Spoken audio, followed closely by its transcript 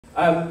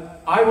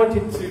I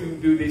wanted to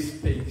do this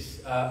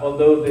piece,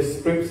 although the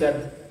script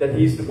said that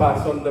he used to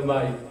pass on the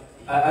mic,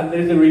 and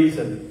there's a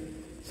reason.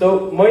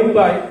 So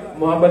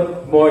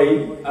Mohammed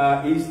Moin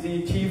is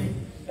the Chief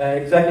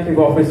Executive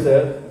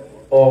Officer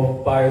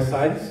of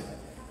Bioscience.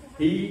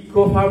 He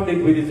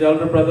co-founded with his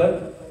elder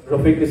brother,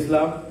 Rafiq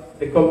Islam,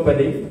 the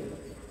company.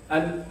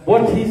 And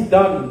what he's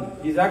done,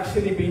 he's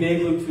actually been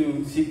able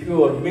to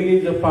secure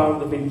millions of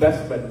pounds of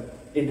investment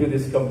into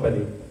this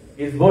company.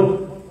 He's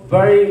won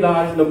very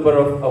large number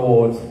of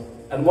awards.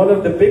 And one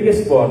of the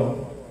biggest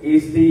one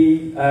is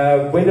the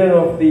winner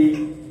of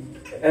the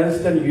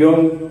Ernst &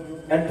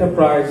 Young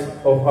Enterprise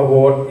of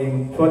Award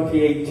in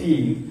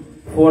 2018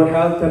 for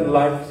health and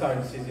life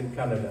sciences in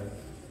Canada.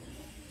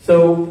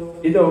 So,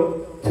 you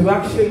know, to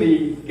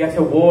actually get an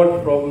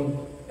award from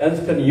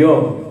Ernst &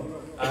 Young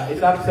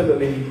is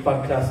absolutely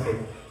fantastic.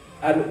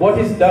 And what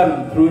he's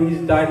done through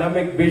his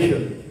dynamic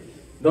vision,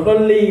 not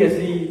only has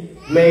he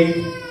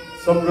made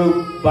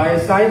Somru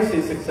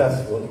Biosciences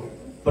successful,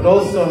 but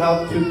also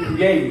helped to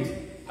create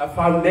a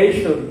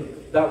foundation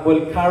that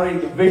will carry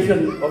the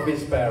vision of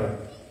his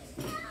parents.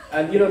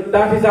 And you know,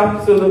 that is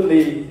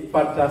absolutely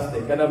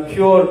fantastic. And I'm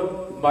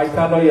sure my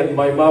Tanoi and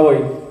my Maui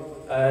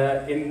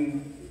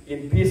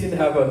in peace in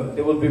heaven,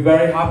 they will be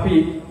very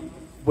happy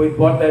with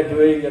what they're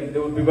doing, and they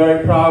will be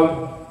very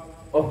proud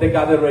of the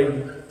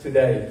gathering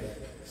today.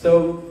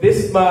 So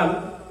this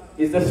man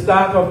is the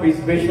start of his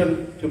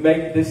vision to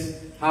make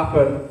this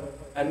happen.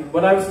 And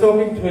when I was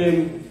talking to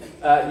him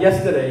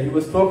yesterday, he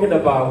was talking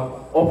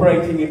about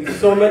operating in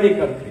so many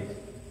countries.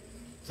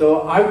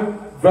 So I'm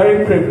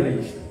very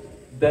privileged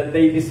that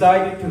they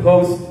decided to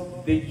host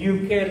the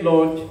UK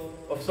launch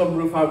of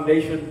Somru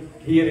Foundation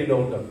here in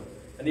Oldham.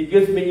 And it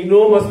gives me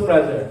enormous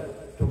pleasure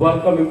to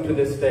welcome him to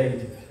the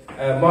stage.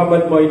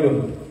 Mohammed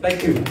Moin.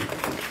 Thank you.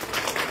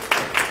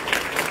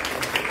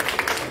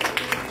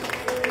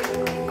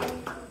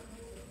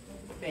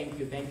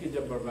 Thank you,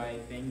 Jabbar Bhai.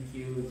 Thank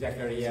you,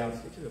 Zakaria.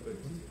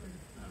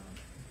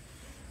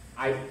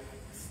 I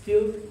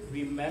still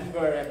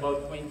remember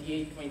about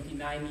 28,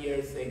 29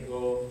 years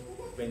ago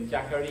when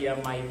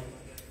Zakaria, my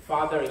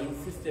father,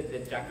 insisted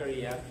that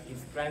Zakaria,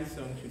 his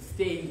grandson, should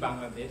stay in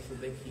Bangladesh so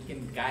that he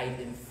can guide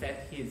and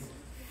set his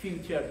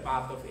future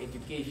path of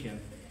education.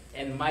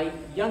 And my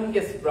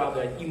youngest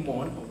brother,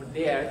 Imon, over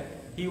there,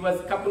 he was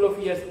a couple of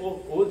years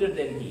older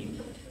than him.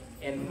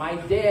 And my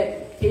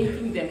dad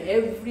taking them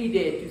every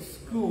day to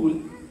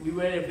school. We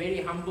were a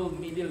very humble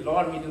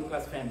lower middle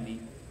class family,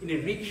 in a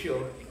rickshaw,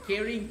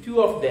 carrying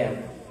two of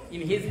them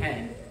in his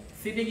hand,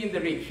 sitting in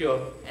the rickshaw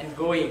and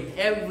going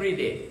every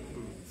day.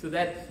 So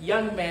that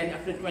young man,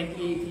 after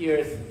 28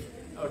 years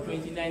or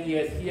 29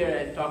 years here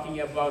and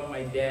talking about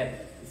my dad,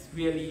 it's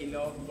really, you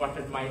know,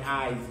 watered my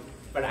eyes.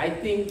 But I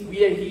think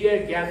we are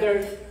here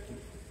gathered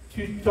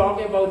to talk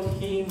about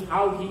him,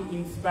 how he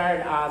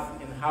inspired us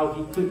and how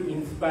he could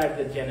inspire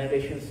the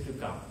generations to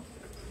come.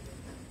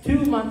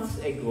 2 months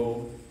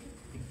ago,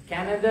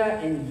 Canada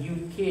and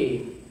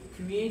UK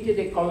created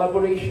a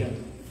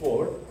collaboration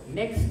for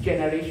next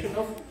generation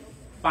of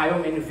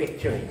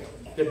biomanufacturing,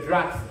 the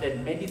drugs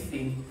and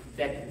medicine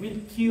that will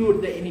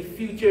cure any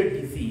future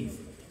disease.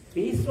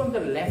 Based on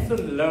the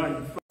lesson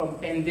learned from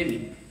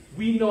pandemic,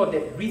 we know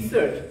that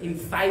research in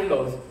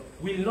silos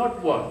will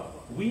not work.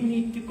 We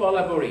need to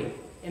collaborate.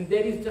 And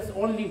there is just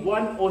only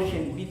one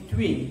ocean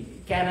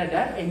between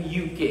Canada and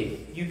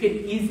UK. You can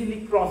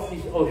easily cross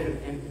this ocean.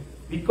 And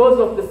because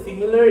of the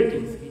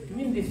similarities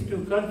between these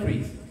two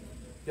countries,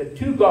 the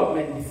two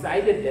governments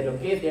decided that,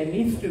 okay, there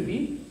needs to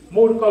be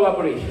more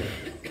collaboration.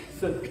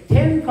 So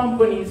 10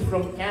 companies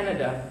from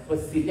Canada were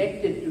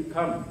selected to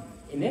come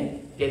in a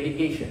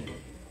delegation.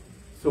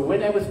 So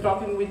when I was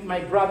talking with my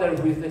brother,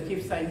 who is the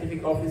Chief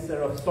Scientific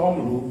Officer of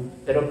Somru,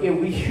 that okay,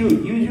 we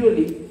should,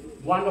 usually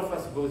one of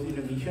us goes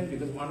into mission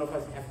because one of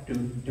us have to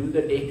do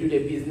the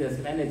day-to-day business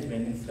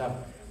management and stuff.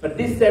 But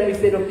this time we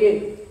said,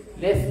 okay,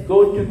 let's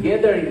go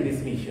together in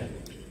this mission.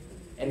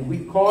 And we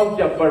called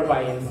Jabbar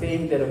Bhai and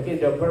saying that, okay,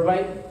 Jabbar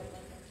Bhai,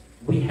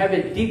 we have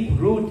a deep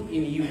root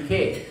in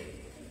UK.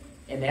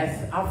 And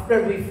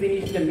after we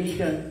finish the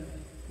mission,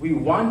 we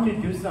want to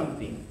do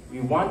something. We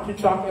want to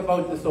talk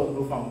about the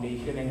Somru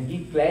Foundation. And he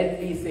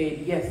gladly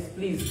said, yes,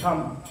 please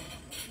come.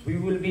 We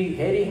will be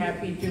very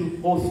happy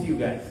to host you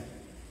guys.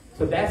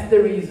 So that's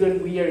the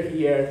reason we are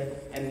here.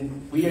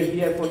 And we are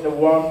here for the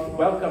warm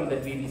welcome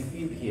that we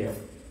received here.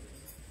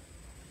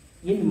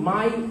 In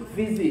my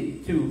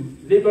visit to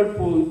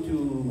Liverpool,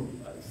 to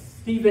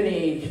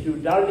Stevenage, to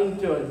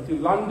Darlington, to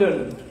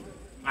London,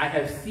 I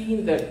have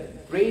seen the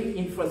great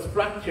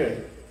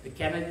infrastructure the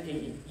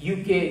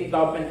UK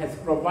government has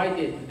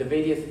provided to the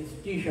various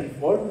institutions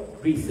for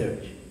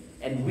research.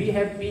 And we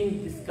have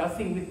been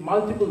discussing with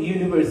multiple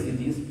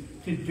universities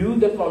to do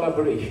the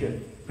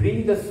collaboration,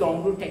 bring the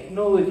Somru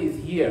technologies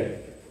here.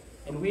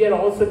 And we are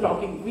also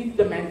talking with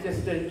the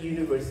Manchester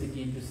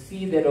University to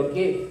see that,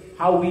 okay,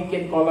 how we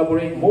can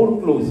collaborate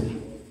more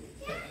closely.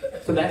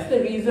 So that's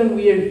the reason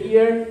we are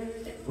here.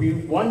 We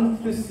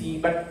want to see,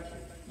 but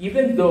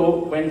even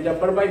though when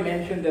Japarbai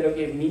mentioned that,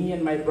 okay, me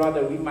and my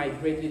brother, we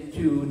migrated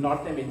to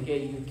North America,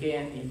 UK,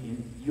 and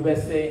in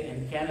USA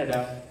and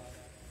Canada,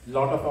 a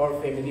lot of our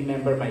family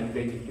members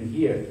migrated to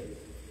here.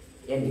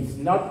 And it's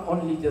not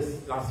only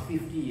just last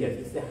 50 years,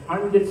 it's the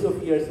hundreds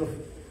of years of,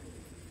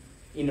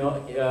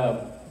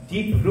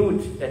 deep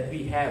root that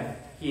we have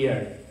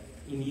here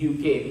in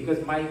UK.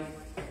 Because my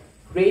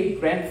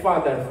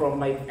great-grandfather from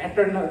my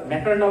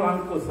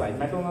maternal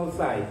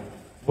side,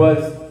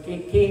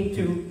 came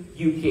to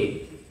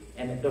UK.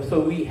 And so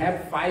we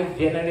have 5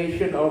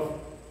 generations of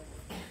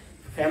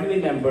family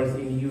members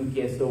in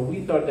UK. So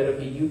we thought that,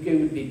 okay, UK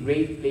would be a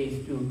great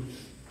place to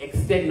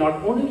extend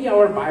not only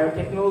our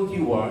biotechnology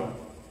work,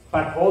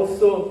 but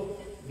also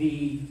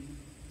the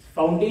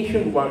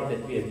foundation work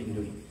that we have been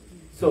doing.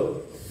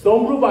 So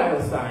Somru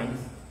Bioscience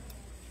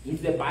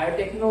is a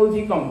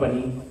biotechnology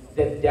company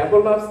that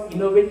develops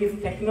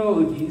innovative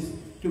technologies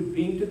to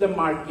bring to the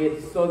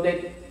market so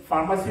that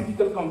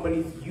pharmaceutical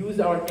companies use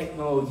our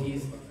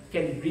technologies,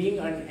 can bring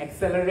and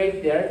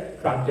accelerate their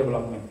drug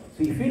development.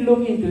 So if you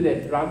look into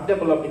that drug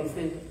development, it's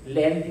a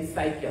lengthy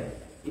cycle.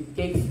 It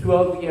takes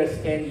 12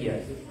 years, 10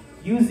 years.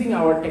 Using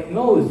our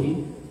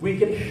technology, we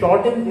can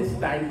shorten this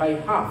time by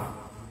half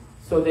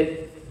so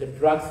that the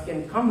drugs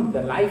can come,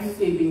 the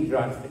life-saving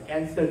drugs, the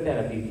cancer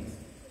therapies,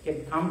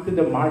 can come to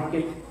the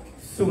market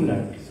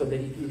sooner so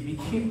that it will be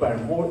cheaper,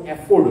 more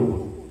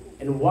affordable.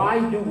 And why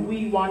do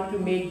we want to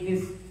make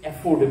this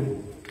affordable?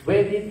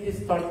 Where did this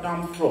thought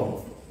come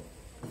from?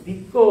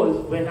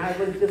 Because when I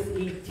was just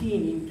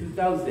 18 in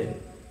 2000,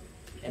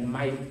 and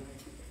my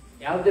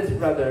eldest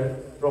brother,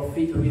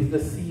 Rafiq, who is the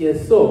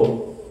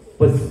CSO,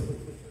 was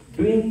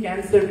doing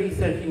cancer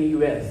research in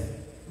the US,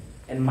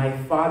 and my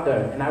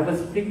father, and I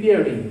was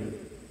preparing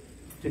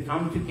to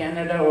come to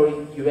Canada or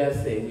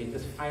USA.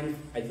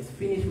 I just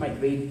finished my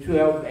grade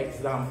 12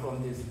 exam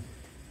from this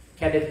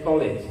cadet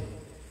college.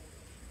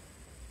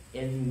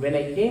 And when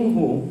I came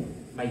home,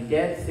 my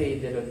dad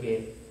said that,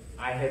 okay,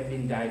 I have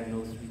been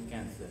diagnosed with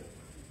cancer.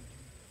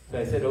 So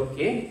I said,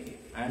 okay,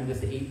 I'm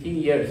just 18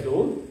 years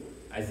old.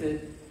 I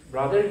said,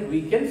 brother,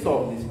 we can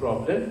solve this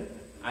problem.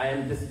 I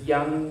am just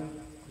young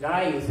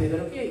guy who said,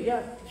 okay, yeah,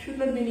 it should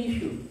not be an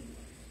issue.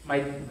 My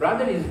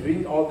brother is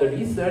doing all the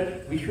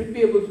research. We should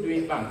be able to do it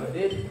in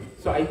Bangladesh.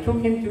 So I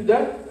took him to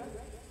the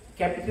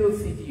capital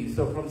city.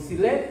 So from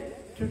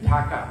Sylhet to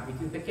Dhaka,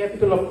 which is the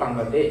capital of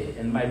Bangladesh.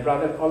 And my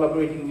brother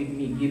collaborating with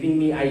me, giving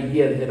me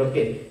ideas that,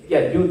 okay,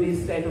 yeah, do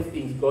this type of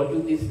things, go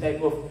do this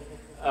type of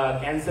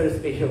cancer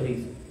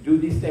specialties, do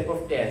this type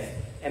of tests.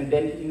 And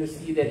then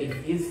see that if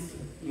his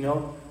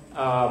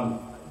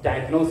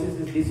diagnosis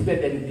is this way,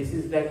 then this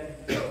is the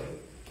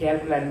care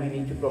plan we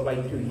need to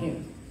provide to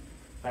him.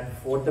 But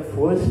for the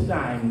first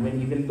time,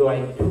 even though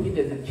I took it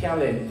as a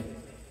challenge,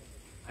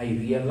 I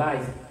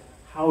realized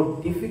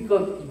how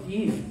difficult it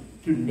is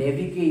to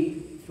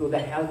navigate through the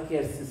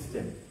healthcare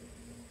system,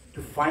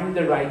 to find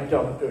the right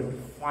doctor, to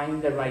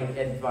find the right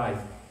advice.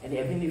 And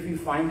even if you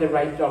find the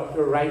right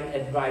doctor, right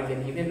advice,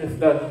 and even if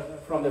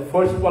from the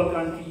first world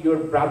country your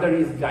brother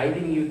is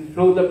guiding you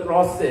through the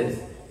process,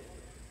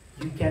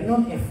 you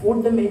cannot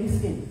afford the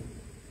medicine.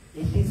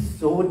 It is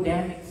so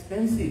damn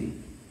expensive.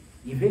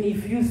 Even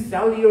if you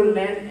sell your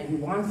land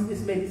and want this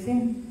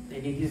medicine, then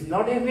it is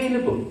not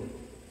available.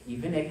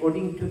 Even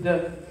according to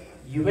the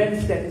UN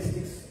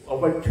statistics,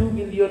 over 2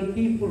 billion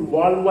people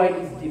worldwide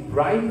is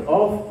deprived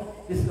of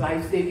these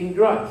life-saving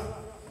drugs.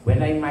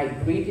 When I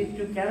migrated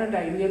to Canada,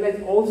 I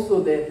realized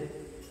also that,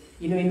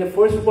 in the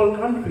first world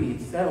country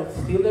itself,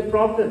 still a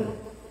problem.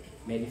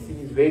 Medicine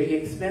is very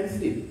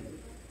expensive.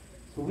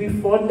 So we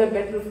fought the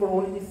battle for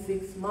only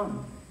 6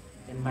 months,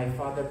 and my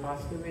father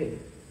passed away.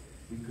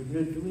 We could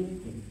not do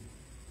anything.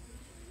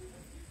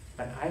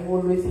 But I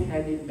always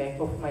had in back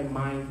of my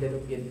mind that,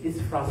 okay, this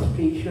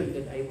frustration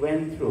that I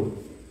went through,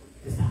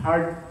 this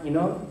hard,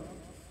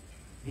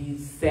 the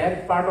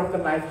sad part of the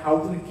life, how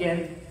we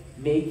can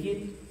make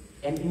it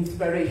an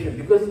inspiration.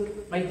 Because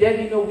my dad,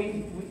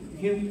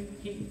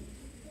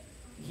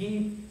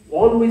 he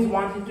always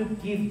wanted to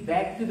give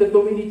back to the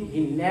community.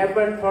 He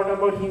never thought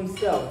about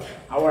himself.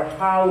 Our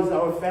house,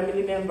 our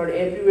family member,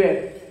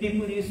 everywhere,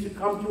 people used to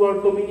come to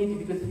our community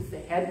because he's the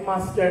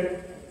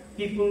headmaster.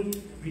 People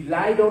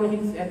relied on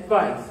his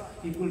advice.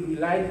 People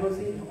relied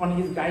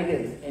on his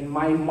guidance. And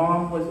my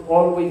mom was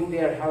always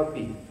there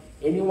helping.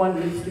 Anyone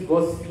needs to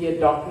go see a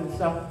doctor and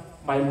stuff,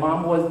 my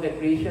mom was the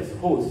gracious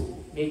host,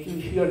 making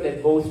sure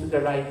that goes to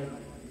the right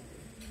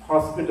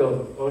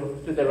hospital or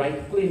to the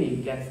right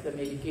clinic, gets the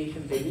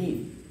medication they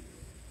need.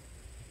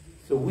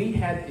 So we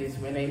had this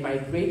when I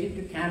migrated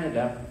to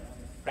Canada.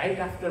 Right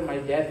after my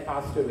dad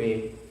passed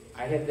away,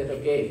 I had that,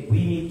 okay,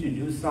 we need to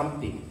do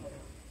something.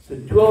 So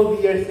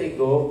 12 years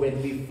ago,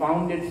 when we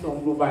founded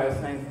Somru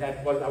Bioscience,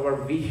 that was our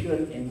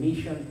vision and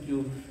mission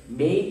to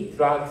make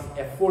drugs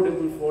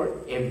affordable for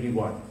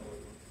everyone.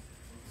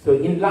 So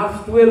in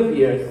last 12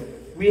 years,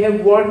 we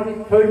have worked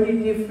with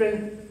 30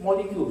 different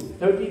molecules,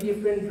 30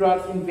 different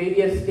drugs in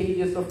various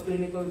stages of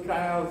clinical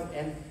trials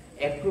and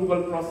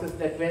approval process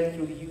that went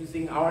through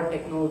using our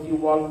technology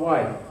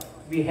worldwide.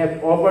 We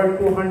have over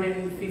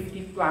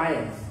 250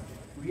 clients.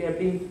 We have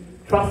been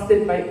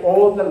trusted by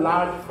all the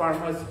large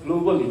farmers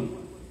globally.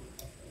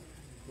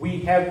 We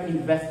have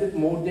invested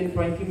more than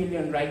 20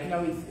 million. Right now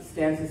it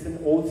stands, it's an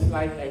old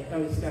slide, right now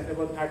it stands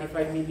about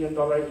 $35 million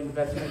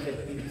investment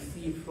that we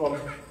received from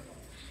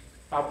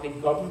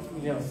public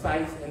government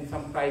sites and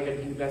some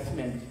private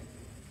investment.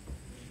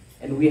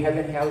 And we have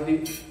a healthy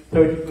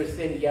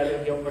 30%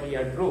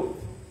 year-over-year growth.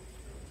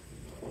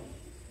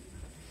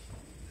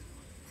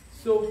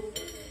 So,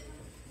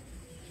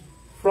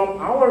 from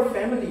our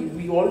family,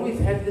 we always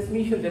had this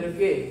mission that,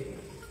 okay,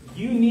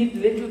 you need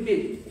little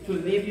bit to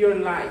live your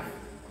life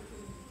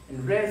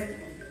and rest,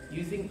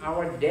 using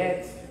our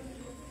dad's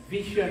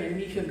vision and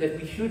mission that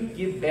we should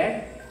give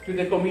back to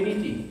the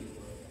community.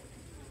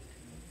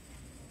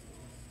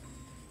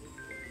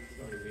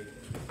 Sorry, wait.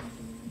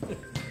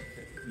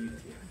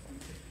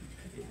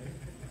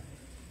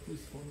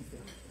 Whose phone is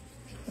that?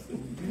 So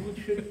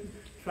we should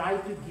try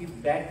to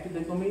give back to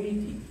the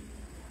community.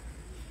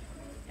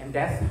 And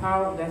that's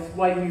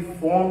why we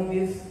formed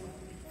this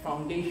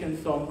foundation,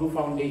 Somru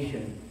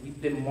Foundation,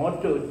 with the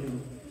motto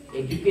to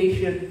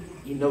education,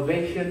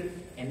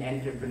 innovation, and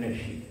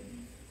entrepreneurship.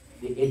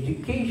 The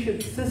education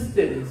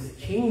system is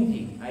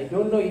changing. I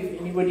don't know if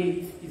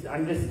anybody is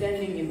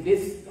understanding in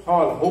this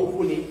hall.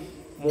 Hopefully,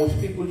 most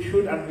people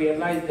should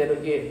realize that,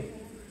 okay,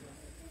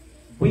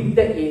 with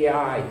the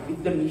AI,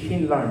 with the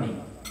machine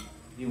learning,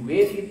 the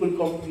way people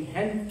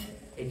comprehend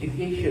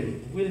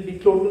education will be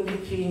totally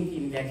changed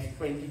in next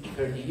 20 to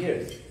 30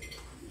 years.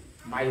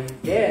 My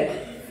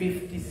dad,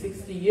 50,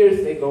 60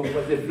 years ago,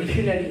 was a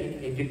visionary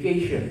in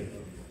education.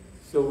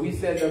 So we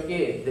said,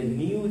 okay, the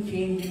new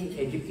changing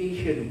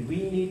education, we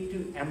need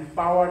to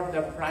empower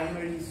the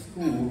primary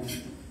school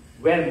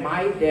where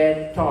my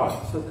dad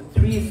taught. So the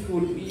 3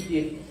 schools we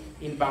did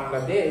in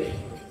Bangladesh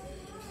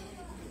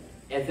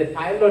as a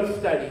pilot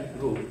study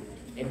group,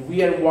 and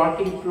we are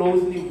working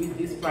closely with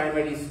these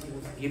primary schools,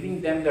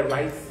 giving them the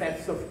right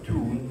sets of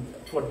tools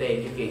for the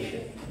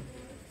education.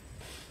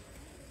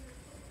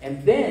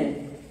 And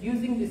then,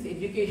 using this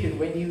education,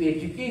 when you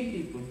educate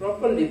people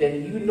properly,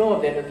 then you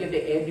know that, okay,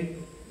 the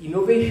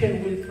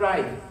innovation will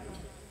thrive.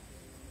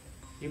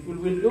 People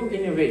will do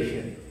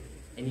innovation.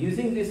 And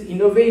using this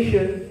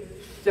innovation,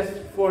 just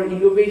for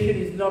innovation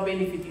is no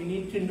benefit. You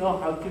need to know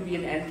how to be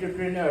an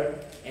entrepreneur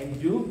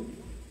and do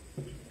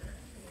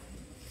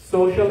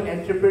social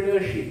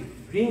entrepreneurship.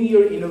 Bring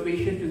your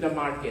innovation to the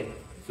market.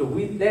 So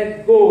with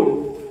that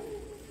goal,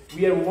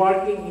 we are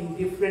working in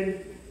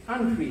different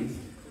countries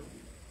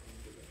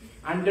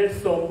under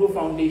Somru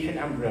Foundation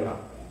umbrella.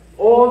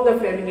 All the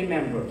family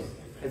members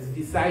has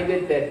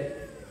decided that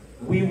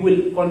we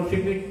will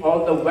contribute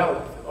all the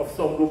wealth of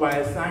Somru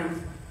Bioscience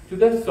to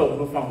the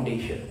Somru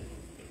Foundation.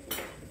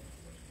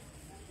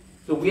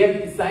 So we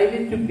have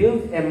decided to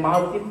build a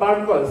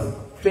multi-purpose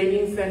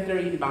training center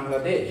in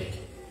Bangladesh.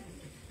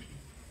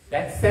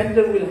 That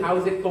center will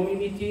house a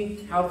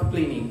community health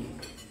clinic.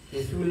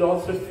 This will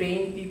also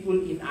train people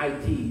in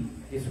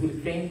IT. This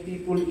will train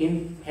people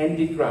in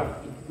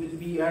handicraft. It will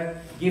be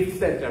a gift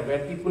center where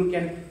people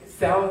can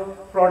sell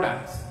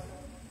products.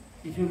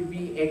 It will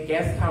be a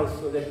guest house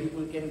so that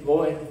people can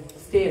go and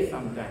stay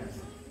sometimes.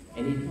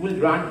 And it will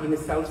run in a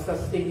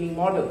self-sustaining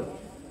model.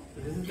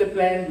 So this is the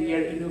plan. We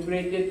are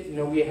inaugurated.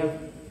 We have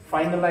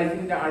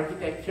finalizing the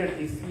architecture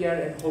this year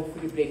and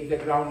hopefully break the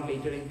ground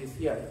later in this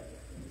year.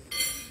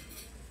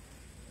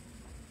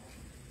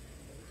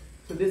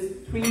 So these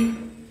 3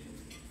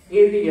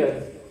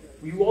 areas,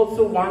 we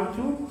also want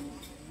to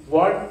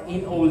work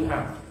in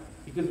Oldham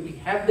because we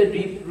have the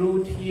deep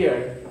root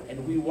here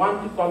and we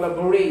want to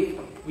collaborate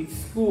with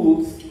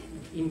schools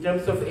in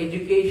terms of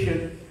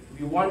education.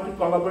 We want to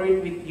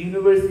collaborate with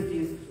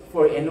universities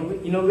for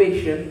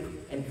innovation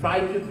and try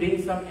to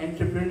bring some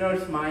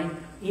entrepreneurs' mind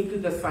into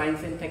the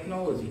science and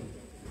technology.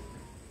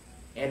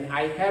 And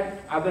I have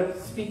other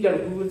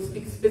speakers who will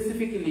speak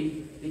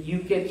specifically the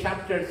UK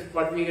chapters,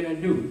 what we're going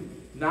to do.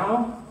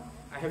 Now,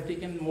 I have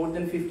taken more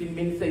than 15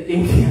 minutes, I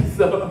think,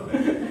 so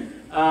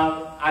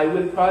I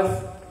will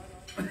pass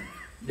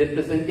the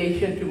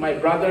presentation to my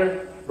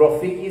brother,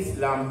 Rafiq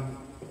Islam,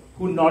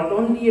 who not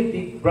only a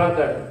big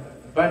brother,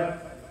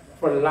 but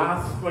for the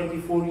last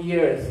 24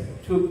 years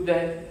took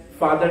the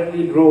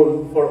fatherly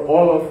role for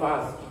all of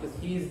us, because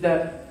he is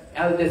the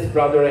eldest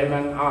brother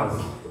among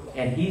us,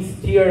 and he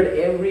steered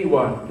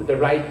everyone to the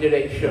right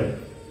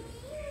direction.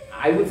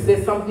 I would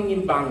say something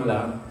in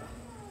Bangla.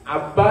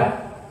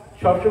 Abba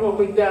সবসময়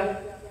কইতা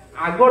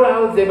আগর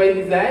আল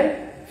যেবাইতে যায়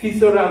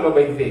ফিসর আল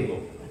বাইতে go.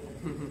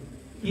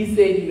 He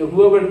said,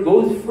 whoever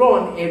goes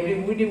front,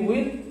 everybody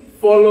will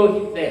follow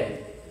him there.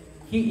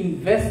 He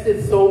invested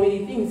so many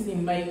things in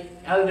my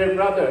elder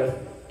brothers,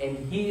 and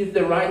he is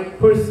the right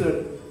person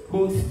who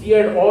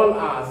steered all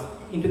us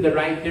into the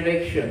right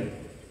direction.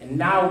 And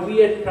now we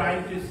are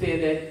trying to say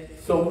that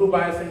Somru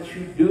Bioscience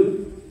should do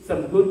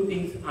some good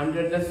things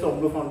under the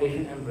Somru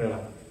Foundation umbrella.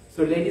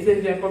 So ladies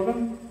and gentlemen,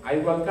 I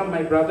welcome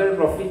my brother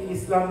Rafiq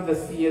Islam, the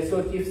CSO,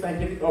 Chief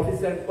Scientific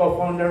Officer,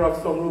 co-founder of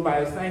Somru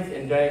Bioscience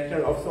and Director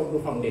of Somru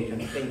Foundation.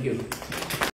 Thank you.